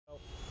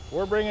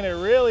We're bringing it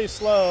really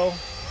slow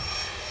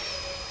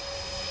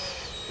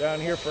down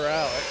here for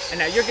Alex. And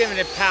now you're giving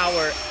it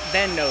power,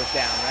 then nose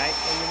down, right?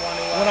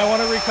 When I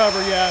want to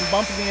recover, yeah, I'm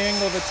bumping the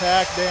angle of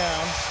attack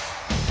down.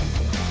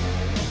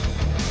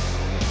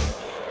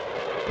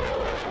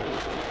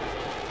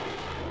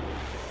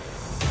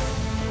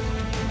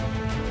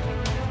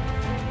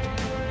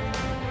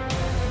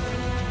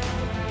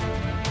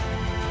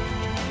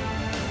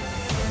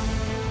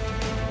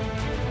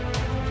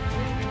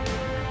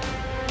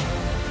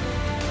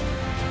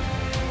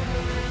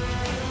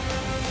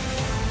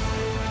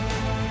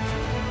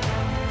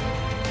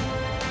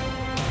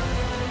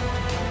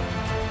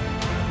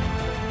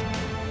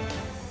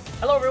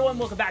 Hello everyone,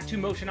 welcome back to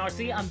Motion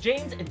RC. I'm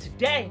James, and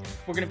today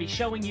we're going to be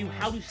showing you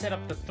how to set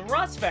up the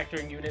thrust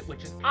vectoring unit,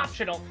 which is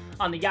optional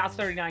on the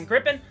JAS-39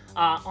 Gripen.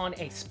 On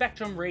a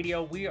Spectrum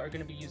radio, we are going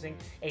to be using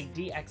a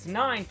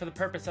DX9 for the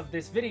purpose of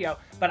this video,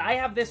 but I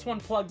have this one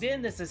plugged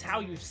in. This is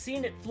how you've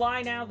seen it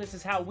fly now. This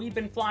is how we've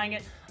been flying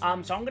it.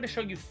 So I'm going to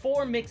show you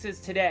 4 mixes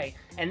today,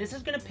 and this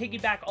is going to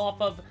piggyback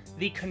off of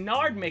the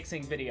canard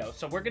mixing video.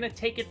 So we're going to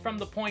take it from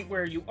the point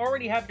where you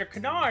already have your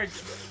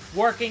canards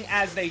working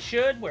as they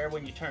should, where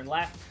when you turn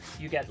left,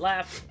 you get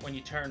left. When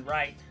you turn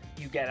right,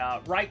 you get a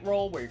right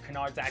roll where your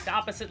canards act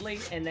oppositely,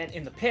 and then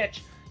in the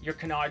pitch, your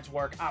canards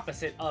work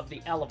opposite of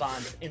the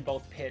elevons in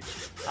both pitch,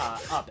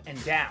 up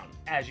and down,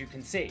 as you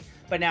can see.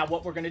 But now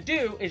what we're going to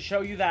do is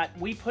show you that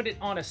we put it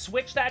on a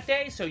switch that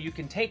day, so you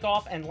can take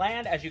off and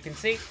land. As you can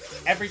see,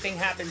 everything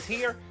happens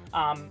here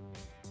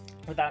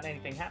without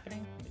anything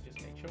happening. Let me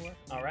just make sure.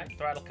 All right,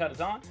 throttle cut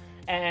is on,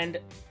 and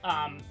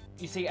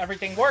you see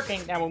everything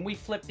working. Now when we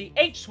flip the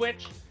H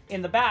switch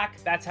in the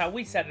back, that's how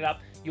we set it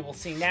up. You will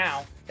see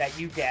now that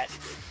you get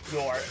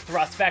your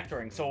thrust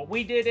vectoring. So what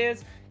we did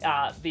is,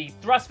 the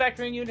thrust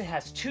vectoring unit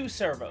has 2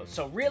 servos.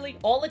 So really,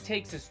 all it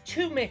takes is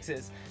 2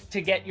 mixes to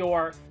get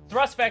your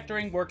thrust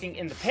vectoring working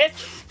in the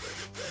pitch.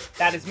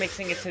 That is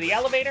mixing it to the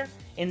elevator.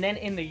 And then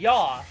in the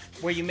yaw,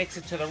 where you mix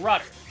it to the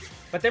rudder.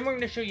 But then we're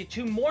going to show you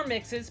 2 more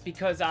mixes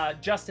because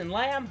Justin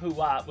Lamb, who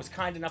was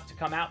kind enough to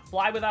come out and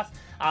fly with us,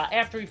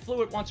 after he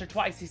flew it once or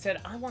twice, he said,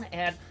 I want to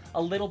add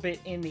a little bit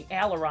in the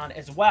aileron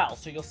as well.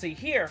 So you'll see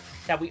here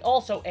that we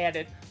also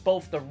added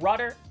both the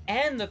rudder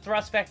and the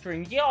thrust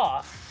vectoring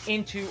yaw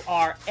into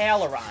our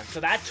aileron.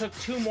 So that took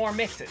 2 more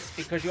mixes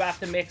because you have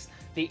to mix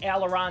the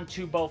aileron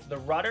to both the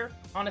rudder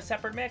on a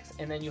separate mix,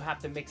 and then you have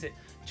to mix it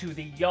to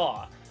the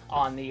yaw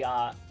on the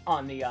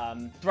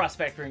thrust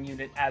vectoring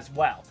unit as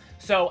well.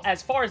 So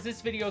as far as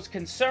this video is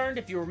concerned,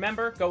 if you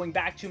remember, going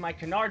back to my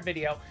canard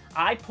video,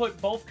 I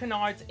put both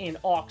canards in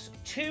aux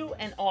 2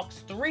 and aux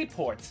 3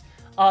 ports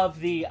of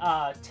the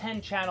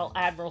 10-channel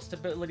Admiral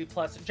Stability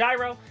Plus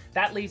gyro.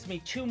 That leaves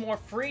me 2 more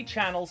free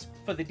channels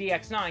for the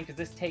DX9 because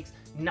this takes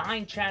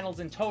 9 channels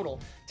in total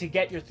to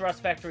get your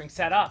thrust vectoring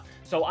set up.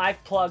 So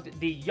I've plugged,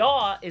 the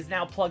yaw is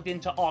now plugged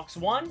into aux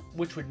 1,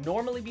 which would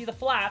normally be the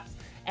flaps,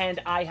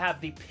 and I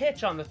have the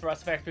pitch on the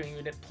thrust vectoring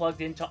unit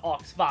plugged into aux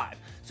 5.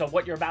 So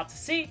what you're about to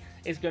see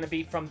is going to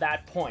be from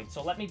that point.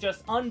 So let me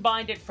just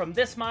unbind it from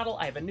this model.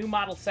 I have a new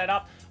model set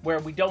up where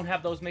we don't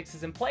have those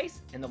mixes in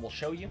place, and then we'll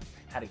show you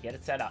how to get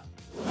it set up.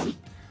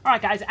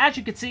 Alright guys, as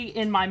you can see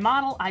in my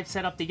model, I've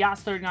set up the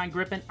JAS-39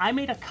 Gripen. I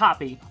made a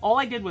copy. All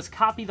I did was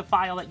copy the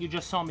file that you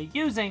just saw me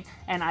using,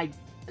 and I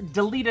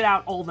deleted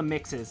out all the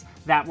mixes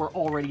that were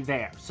already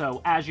there.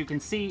 So as you can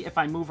see, if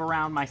I move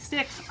around my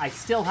sticks, I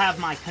still have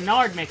my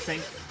canard mixing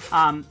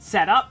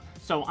set up.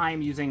 So I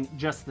am using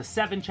just the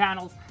 7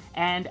 channels.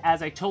 And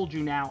as I told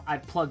you now,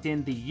 I've plugged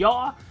in the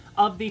yaw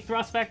of the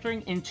thrust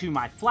vectoring into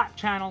my flap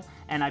channel,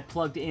 and I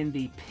plugged in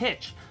the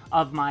pitch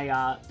of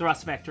my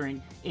thrust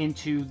vectoring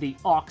into the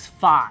aux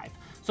 5.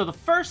 So the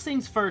first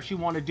things first you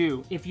want to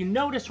do, if you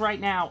notice right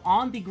now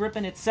on the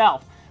Gripen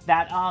itself,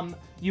 that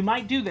you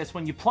might do this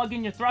when you plug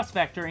in your thrust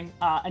vectoring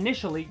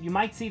initially, you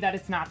might see that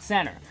it's not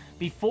center.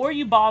 Before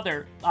you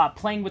bother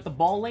playing with the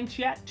ball links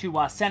yet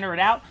to center it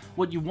out,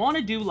 what you want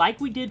to do,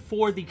 like we did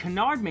for the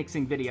canard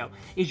mixing video,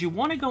 is you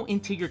want to go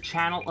into your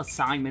channel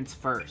assignments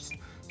first.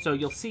 So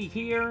you'll see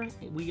here,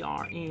 we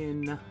are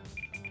in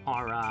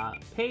our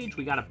page.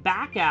 We got to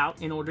back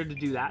out in order to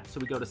do that. So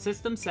we go to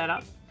System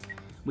Setup.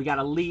 We got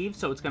to leave,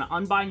 so it's going to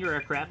unbind your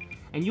aircraft.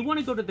 And you want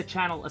to go to the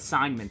channel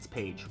assignments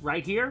page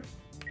right here.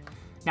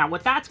 Now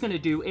what that's going to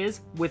do is,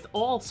 with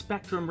all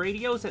Spectrum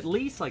radios at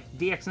least, like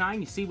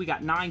DX9, you see we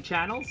got 9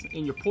 channels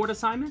in your port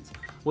assignments.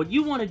 What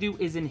you want to do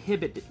is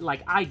inhibit it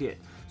like I did.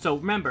 So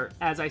remember,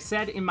 as I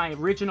said in my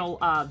original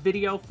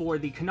video for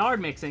the canard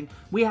mixing,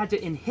 we had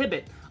to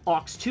inhibit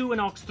aux 2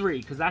 and aux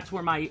 3 because that's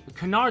where my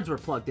canards were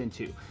plugged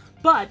into.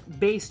 But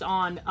based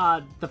on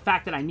the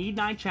fact that I need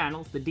 9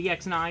 channels, the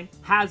DX9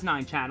 has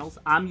 9 channels.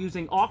 I'm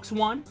using aux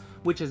 1,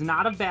 which is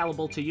not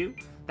available to you.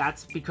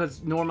 That's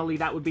because normally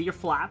that would be your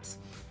flaps.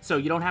 So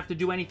you don't have to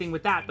do anything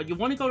with that. But you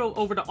want to go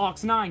over to aux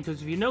 9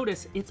 because if you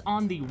notice, it's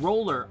on the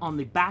roller on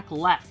the back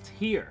left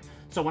here.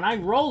 So when I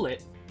roll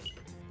it,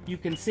 you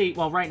can see,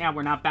 well, right now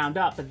we're not bound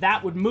up, but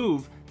that would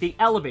move the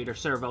elevator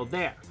servo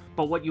there.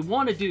 But what you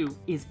want to do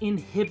is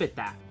inhibit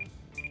that.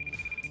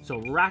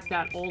 So rack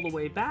that all the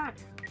way back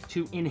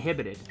to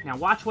inhibited. Now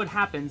watch what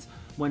happens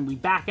when we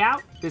back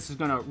out. This is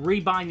going to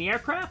rebind the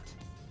aircraft.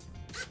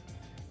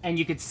 And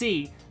you can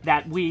see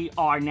that we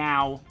are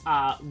now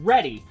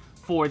ready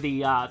for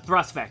the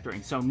thrust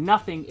vectoring. So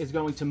nothing is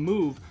going to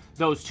move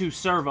those two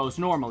servos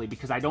normally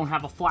because I don't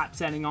have a flap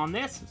setting on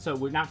this, so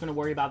we're not going to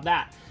worry about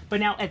that. But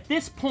now at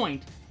this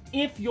point,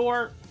 if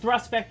your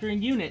thrust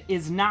vectoring unit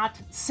is not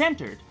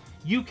centered,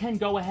 you can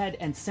go ahead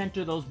and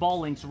center those ball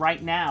links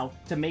right now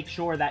to make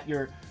sure that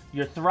your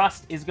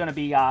thrust is going to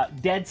be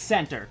dead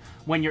center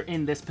when you're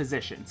in this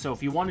position. So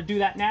if you want to do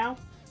that now,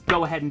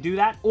 go ahead and do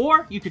that,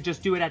 or you could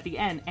just do it at the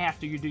end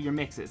after you do your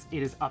mixes.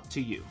 It is up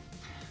to you.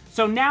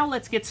 So now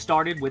let's get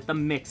started with the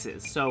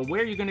mixes. So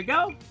where you're going to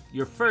go,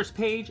 your first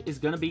page is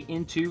going to be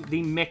into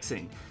the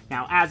mixing.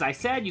 Now, as I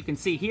said, you can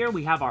see here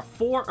we have our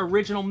 4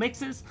 original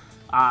mixes,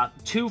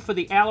 2 for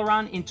the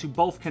aileron into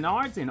both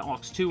canards in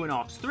aux 2 and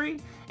aux 3,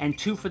 and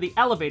 2 for the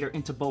elevator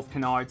into both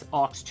canards,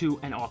 aux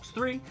 2 and aux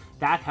 3.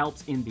 That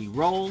helps in the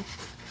roll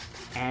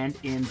and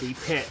in the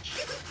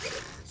pitch.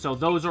 So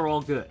those are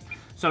all good.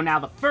 So now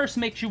the first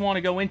mix you want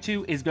to go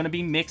into is going to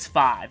be mix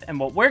 5. And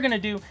what we're going to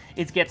do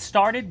is get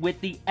started with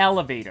the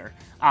elevator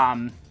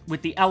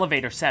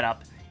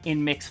setup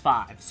in mix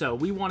 5. So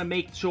we want to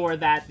make sure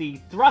that the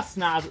thrust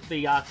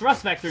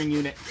vectoring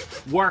unit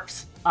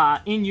works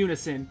in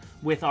unison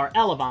with our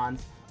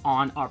elevons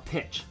on our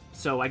pitch.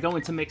 So I go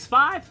into mix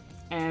 5,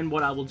 and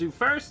what I will do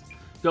first,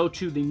 go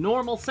to the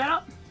normal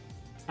setup,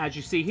 as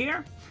you see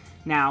here.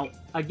 Now,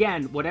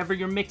 again, whatever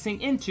you're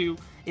mixing into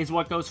is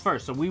what goes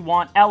first. So we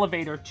want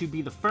elevator to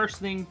be the first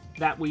thing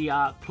that we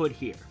put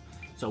here.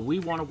 So we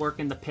want to work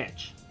in the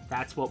pitch.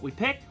 That's what we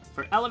pick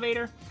for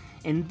elevator.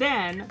 And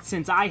then,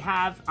 since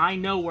I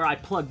know where I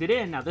plugged it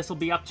in, now this will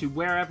be up to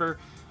wherever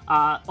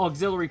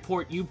auxiliary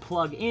port you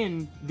plug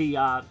in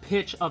the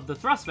pitch of the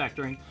thrust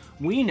vectoring.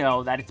 We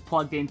know that it's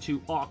plugged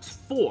into aux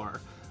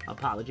 4.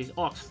 Apologies,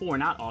 aux 4,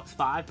 not aux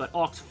 5, but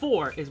aux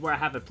 4 is where I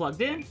have it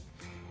plugged in.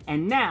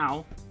 And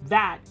now,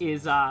 that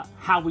is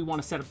how we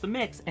want to set up the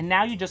mix. And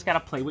now you just got to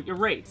play with your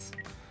rates.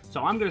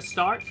 So I'm going to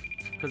start,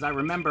 because I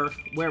remember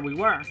where we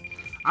were.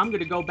 I'm going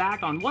to go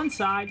back on one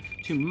side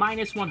to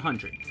minus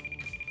 100.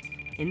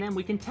 And then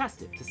we can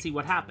test it to see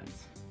what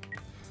happens.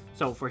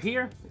 So for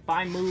here, if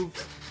I move...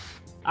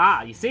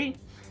 you see?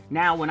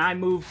 Now when I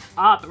move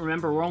up,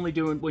 remember we're only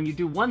doing... When you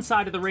do one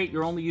side of the rate,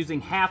 you're only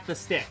using half the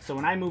stick. So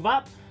when I move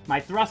up, my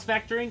thrust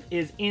vectoring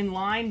is in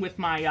line with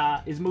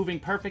my... is moving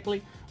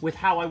perfectly with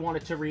how I want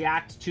it to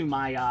react to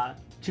my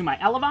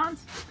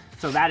elevons.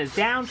 So that is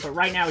down, but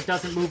right now it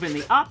doesn't move in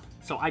the up,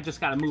 so I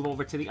just gotta move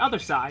over to the other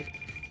side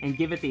and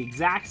give it the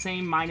exact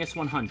same minus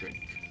 100.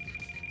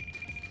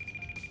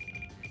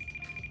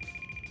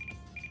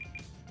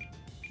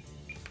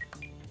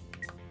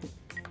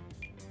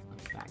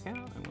 Back out,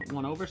 I went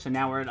one over, so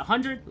now we're at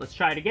 100. Let's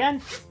try it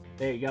again.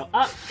 There you go,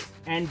 up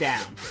and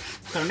down.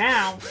 So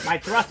now my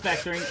thrust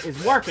vectoring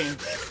is working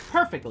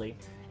perfectly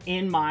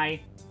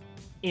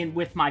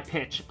with my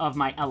pitch of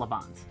my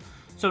elevons.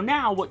 So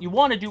now what you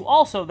want to do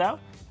also though,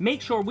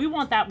 make sure we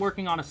want that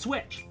working on a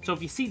switch. So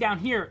if you see down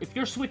here, if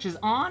your switch is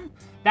on,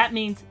 that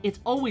means it's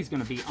always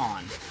going to be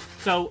on.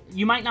 So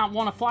you might not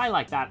want to fly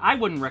like that. I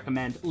wouldn't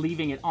recommend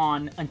leaving it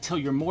on until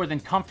you're more than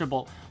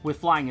comfortable with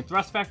flying in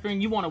thrust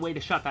vectoring. You want a way to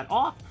shut that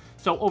off.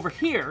 So over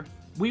here,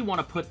 we want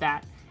to put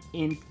that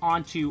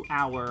onto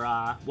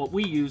our, what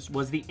we used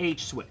was the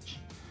H switch.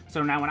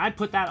 So now when I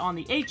put that on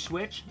the H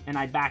switch and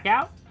I back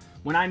out,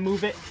 when I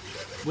move it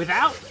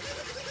without,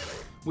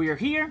 we are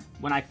here.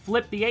 When I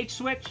flip the H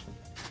switch,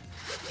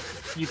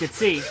 you can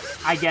see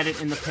I get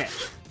it in the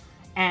pitch.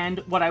 And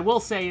what I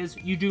will say is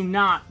you do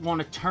not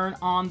want to turn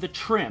on the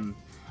trim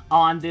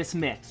on this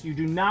mix. You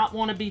do not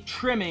want to be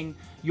trimming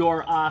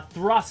your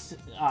thrust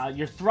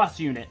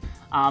unit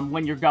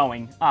when you're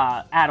going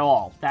at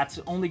all. That's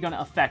only going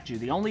to affect you.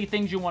 The only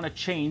things you want to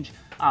change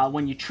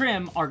when you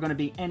trim are going to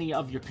be any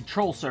of your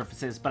control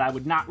surfaces, but I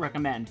would not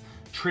recommend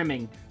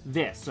trimming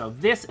this. So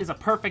this is a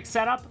perfect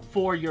setup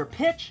for your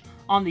pitch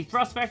on the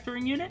thrust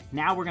vectoring unit.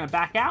 Now we're going to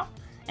back out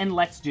and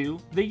let's do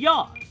the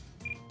yaw.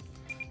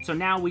 So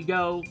now we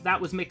go,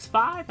 that was mix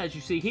 5 as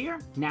you see here.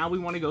 Now we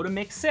want to go to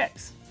mix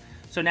 6.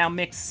 So now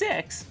mix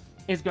 6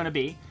 is going to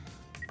be,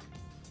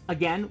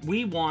 again,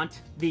 we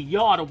want the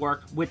yaw to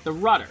work with the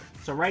rudder.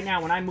 So right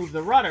now when I move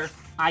the rudder,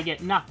 I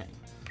get nothing.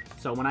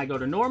 So when I go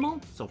to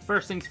normal, so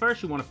first things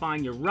first, you want to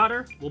find your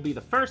rudder will be the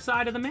first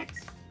side of the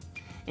mix.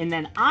 And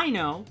then I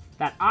know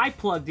that I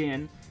plugged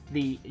in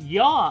the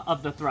yaw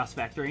of the thrust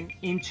vectoring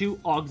into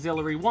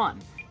auxiliary 1.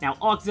 Now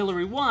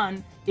auxiliary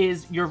 1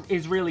 is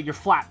really your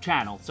flap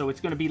channel, so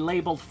it's going to be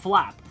labeled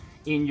flap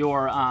in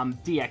your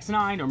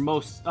DX9 or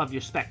most of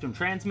your Spectrum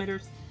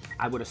transmitters,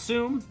 I would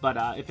assume, but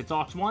if it's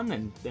aux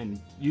 1,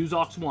 then use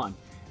aux 1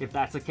 if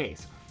that's the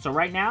case. So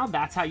right now,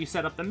 that's how you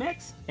set up the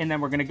mix, and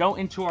then we're going to go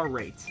into our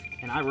rates.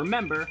 And I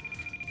remember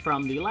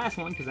from the last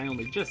one, because I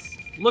only just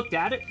looked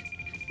at it,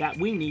 that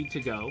we need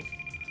to go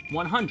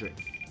 100.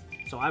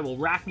 So I will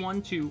rack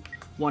one to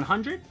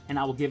 100, and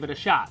I will give it a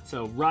shot.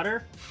 So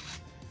rudder,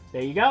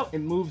 there you go.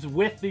 It moves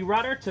with the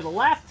rudder to the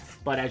left.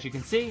 But as you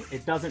can see,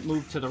 it doesn't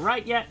move to the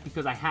right yet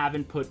because I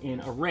haven't put in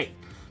a rate.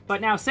 But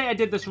now say I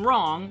did this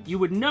wrong, you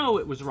would know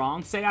it was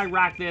wrong. Say I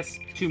rack this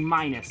to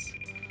minus.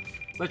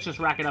 Let's just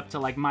rack it up to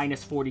like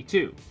minus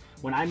 42.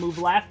 When I move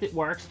left, it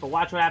works, but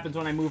watch what happens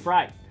when I move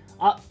right.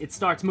 Up, it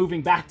starts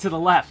moving back to the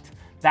left.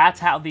 That's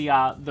how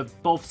the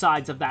both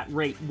sides of that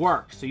rate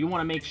work. So you want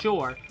to make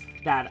sure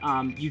that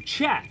you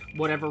check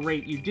whatever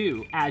rate you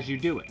do as you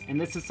do it. And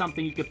this is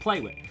something you could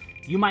play with.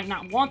 You might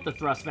not want the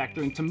thrust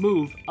vectoring to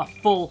move a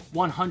full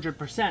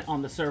 100%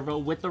 on the servo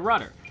with the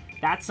rudder.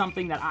 That's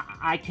something that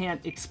I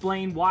can't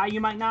explain why you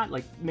might not.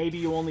 Like maybe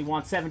you only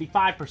want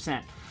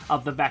 75%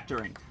 of the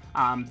vectoring.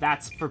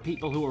 That's for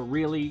people who are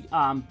really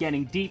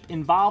getting deep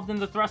involved in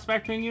the thrust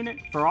vectoring unit.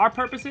 For our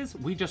purposes,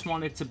 we just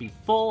want it to be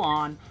full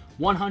on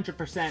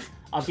 100%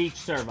 of each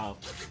servo,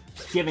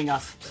 giving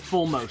us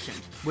full motion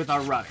with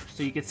our rudder.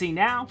 So you can see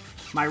now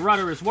my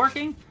rudder is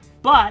working,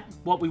 but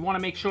what we want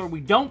to make sure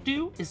we don't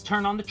do is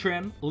turn on the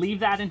trim, leave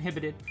that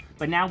inhibited.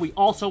 But now we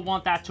also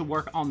want that to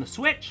work on the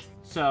switch.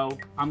 So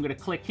I'm going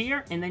to click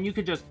here, and then you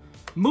could just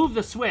move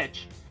the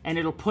switch and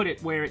it'll put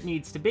it where it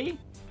needs to be.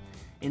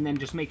 And then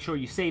just make sure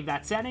you save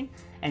that setting.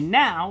 And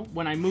now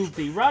when I move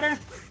the rudder,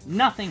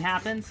 nothing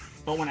happens.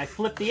 But when I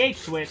flip the H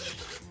switch,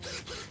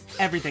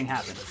 everything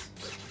happens.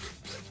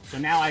 So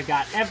now I've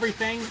got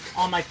everything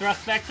on my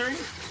thrust vectoring.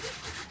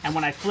 And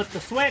when I flip the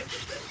switch,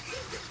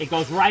 it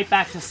goes right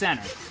back to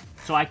center.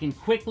 So I can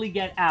quickly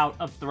get out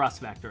of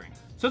thrust vectoring.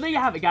 So there you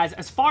have it, guys.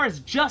 As far as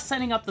just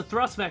setting up the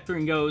thrust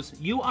vectoring goes,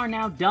 you are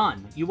now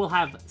done. You will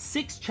have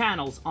 6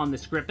 channels on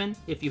this Gripen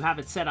if you have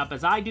it set up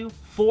as I do.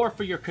 4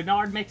 for your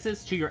canard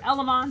mixes to your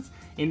elevons,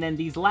 and then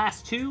these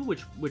last 2,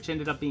 which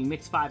ended up being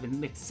mix 5 and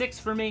mix 6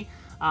 for me,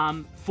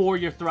 for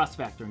your thrust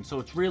vectoring. So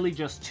it's really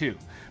just 2.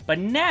 But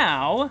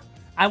now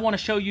I want to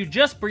show you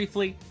just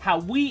briefly how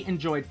we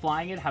enjoyed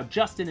flying it, how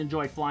Justin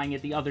enjoyed flying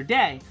it the other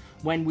day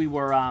when we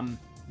were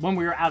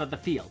out of the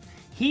field.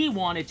 He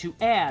wanted to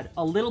add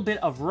a little bit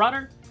of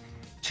rudder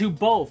to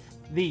both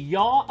the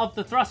yaw of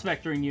the thrust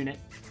vectoring unit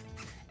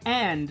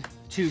and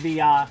to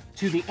the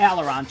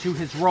aileron, to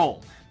his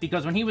roll.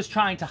 Because when he was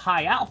trying to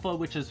high alpha,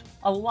 which is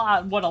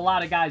what a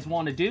lot of guys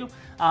want to do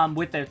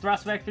with their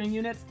thrust vectoring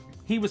units,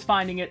 he was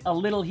finding it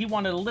he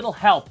wanted a little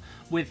help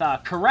with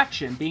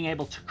correction, being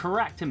able to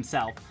correct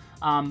himself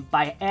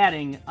by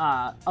adding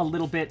a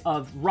little bit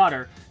of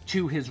rudder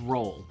to his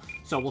roll.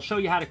 So we'll show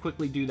you how to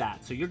quickly do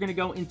that. So you're going to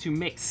go into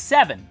mix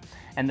 7.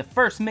 And the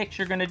first mix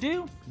you're going to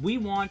do, we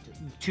want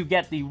to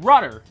get the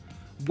rudder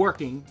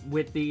working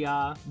with the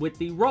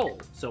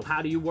roll. So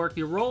how do you work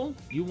your roll?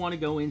 You want to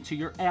go into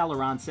your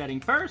aileron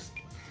setting first,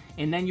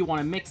 and then you want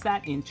to mix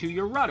that into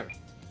your rudder.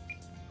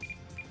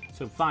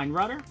 So find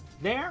rudder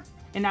there.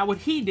 And now what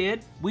he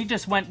did, we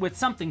just went with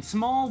something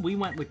small. We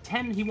went with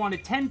 10, he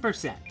wanted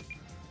 10%.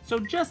 So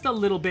just a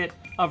little bit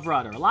of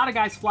rudder. A lot of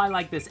guys fly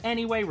like this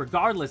anyway,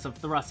 regardless of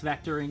thrust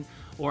vectoring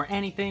or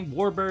anything.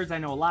 Warbirds, I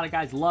know a lot of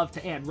guys love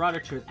to add rudder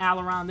to an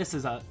aileron. This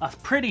is a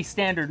pretty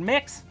standard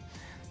mix,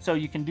 so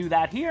you can do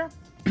that here.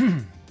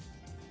 And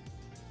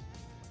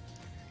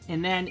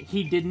then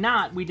we did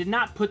not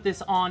put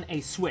this on a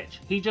switch.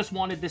 He just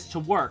wanted this to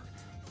work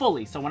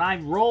fully. So when I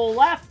roll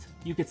left,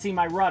 you can see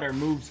my rudder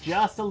moves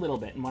just a little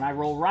bit. And when I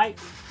roll right,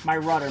 my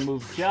rudder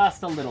moves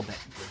just a little bit.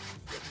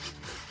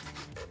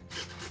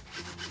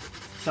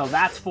 So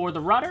that's for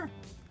the rudder.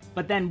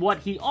 But then what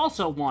he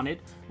also wanted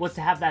was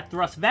to have that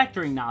thrust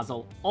vectoring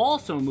nozzle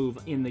also move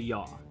in the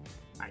yaw. All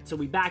right, so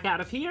we back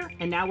out of here,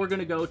 and now we're going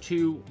to go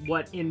to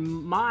what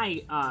in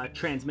my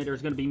transmitter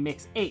is going to be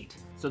mix 8.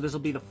 So this will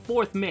be the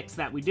 4th mix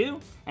that we do,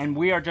 and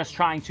we are just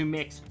trying to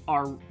mix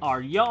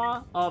our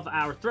yaw of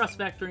our thrust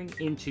vectoring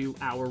into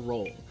our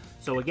roll.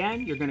 So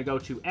again, you're going to go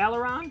to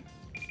aileron.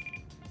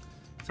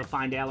 So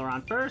find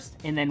aileron first,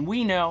 and then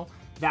we know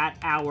that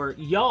our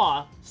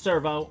yaw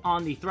servo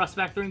on the thrust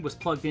vectoring was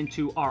plugged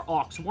into our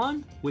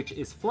aux1, which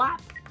is flap.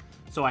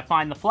 So I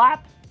find the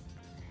flap,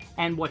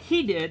 and what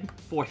he did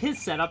for his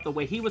setup, the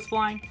way he was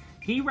flying,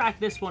 he racked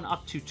this one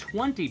up to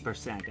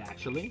 20%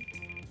 actually.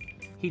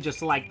 He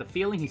just liked the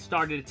feeling. He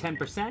started at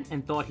 10%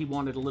 and thought he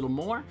wanted a little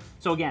more.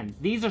 So again,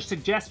 these are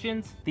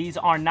suggestions. These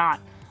are not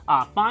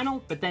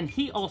final, but then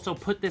he also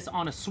put this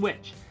on a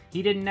switch.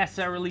 He didn't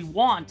necessarily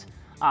want,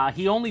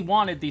 he only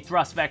wanted the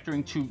thrust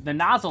vectoring the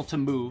nozzle to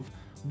move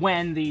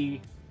when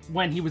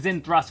he was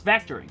in thrust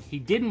vectoring. He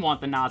didn't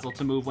want the nozzle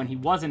to move when he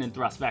wasn't in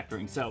thrust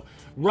vectoring. So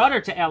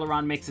rudder to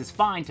aileron mix is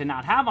fine to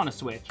not have on a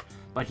switch,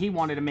 but he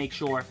wanted to make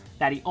sure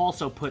that he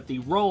also put the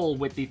roll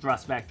with the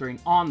thrust vectoring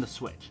on the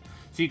switch.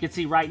 So you can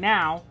see right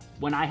now,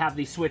 when I have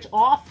the switch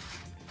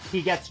off,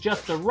 he gets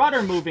just the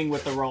rudder moving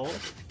with the roll.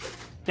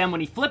 Then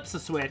when he flips the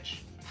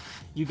switch,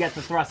 you get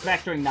the thrust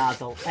vectoring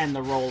nozzle and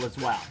the roll as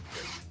well.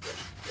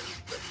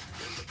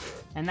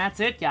 And that's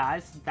it,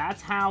 guys.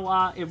 That's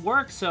how it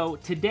works. So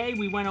today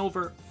we went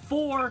over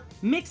 4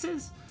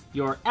 mixes.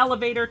 Your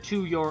elevator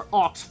to your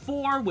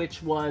aux4,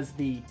 which was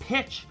the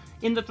pitch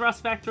in the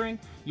thrust vectoring.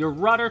 Your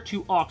rudder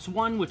to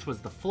aux1, which was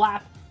the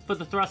flap for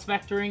the thrust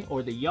vectoring,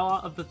 or the yaw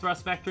of the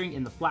thrust vectoring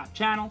in the flap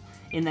channel.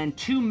 And then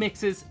 2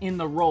 mixes in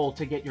the roll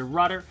to get your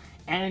rudder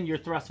and your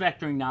thrust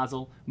vectoring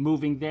nozzle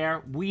moving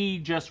there. We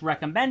just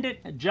recommend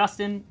it.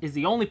 Justin is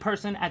the only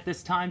person at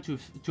this time to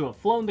have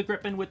flown the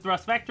Gripen with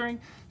thrust vectoring,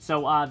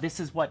 so this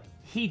is what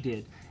he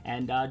did,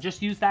 and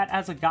just use that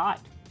as a guide.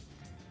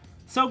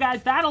 So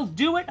guys, that'll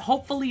do it.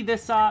 Hopefully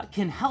this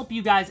can help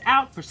you guys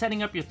out for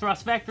setting up your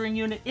thrust vectoring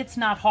unit. It's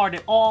not hard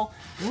at all.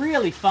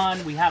 Really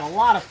fun. We had a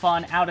lot of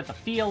fun out at the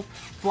field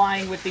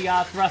flying with the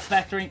thrust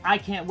vectoring. I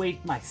can't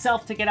wait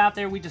myself to get out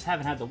there. We just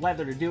haven't had the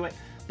weather to do it.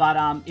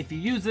 But if you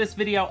use this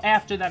video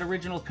after that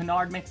original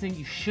canard mixing,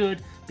 you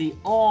should be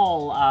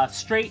all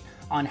straight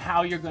on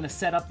how you're going to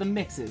set up the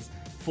mixes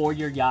for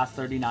your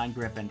JAS-39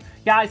 Gripen.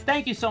 Guys,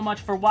 thank you so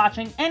much for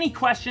watching. Any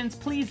questions,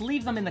 please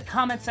leave them in the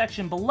comment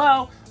section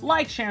below.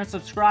 Like, share, and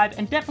subscribe,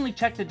 and definitely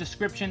check the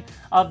description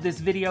of this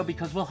video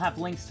because we'll have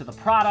links to the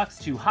products,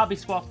 to Hobby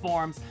Squawk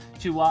forums,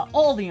 to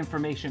all the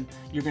information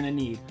you're going to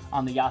need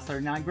on the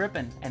JAS-39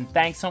 Gripen. And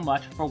thanks so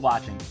much for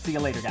watching. See you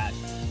later,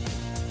 guys.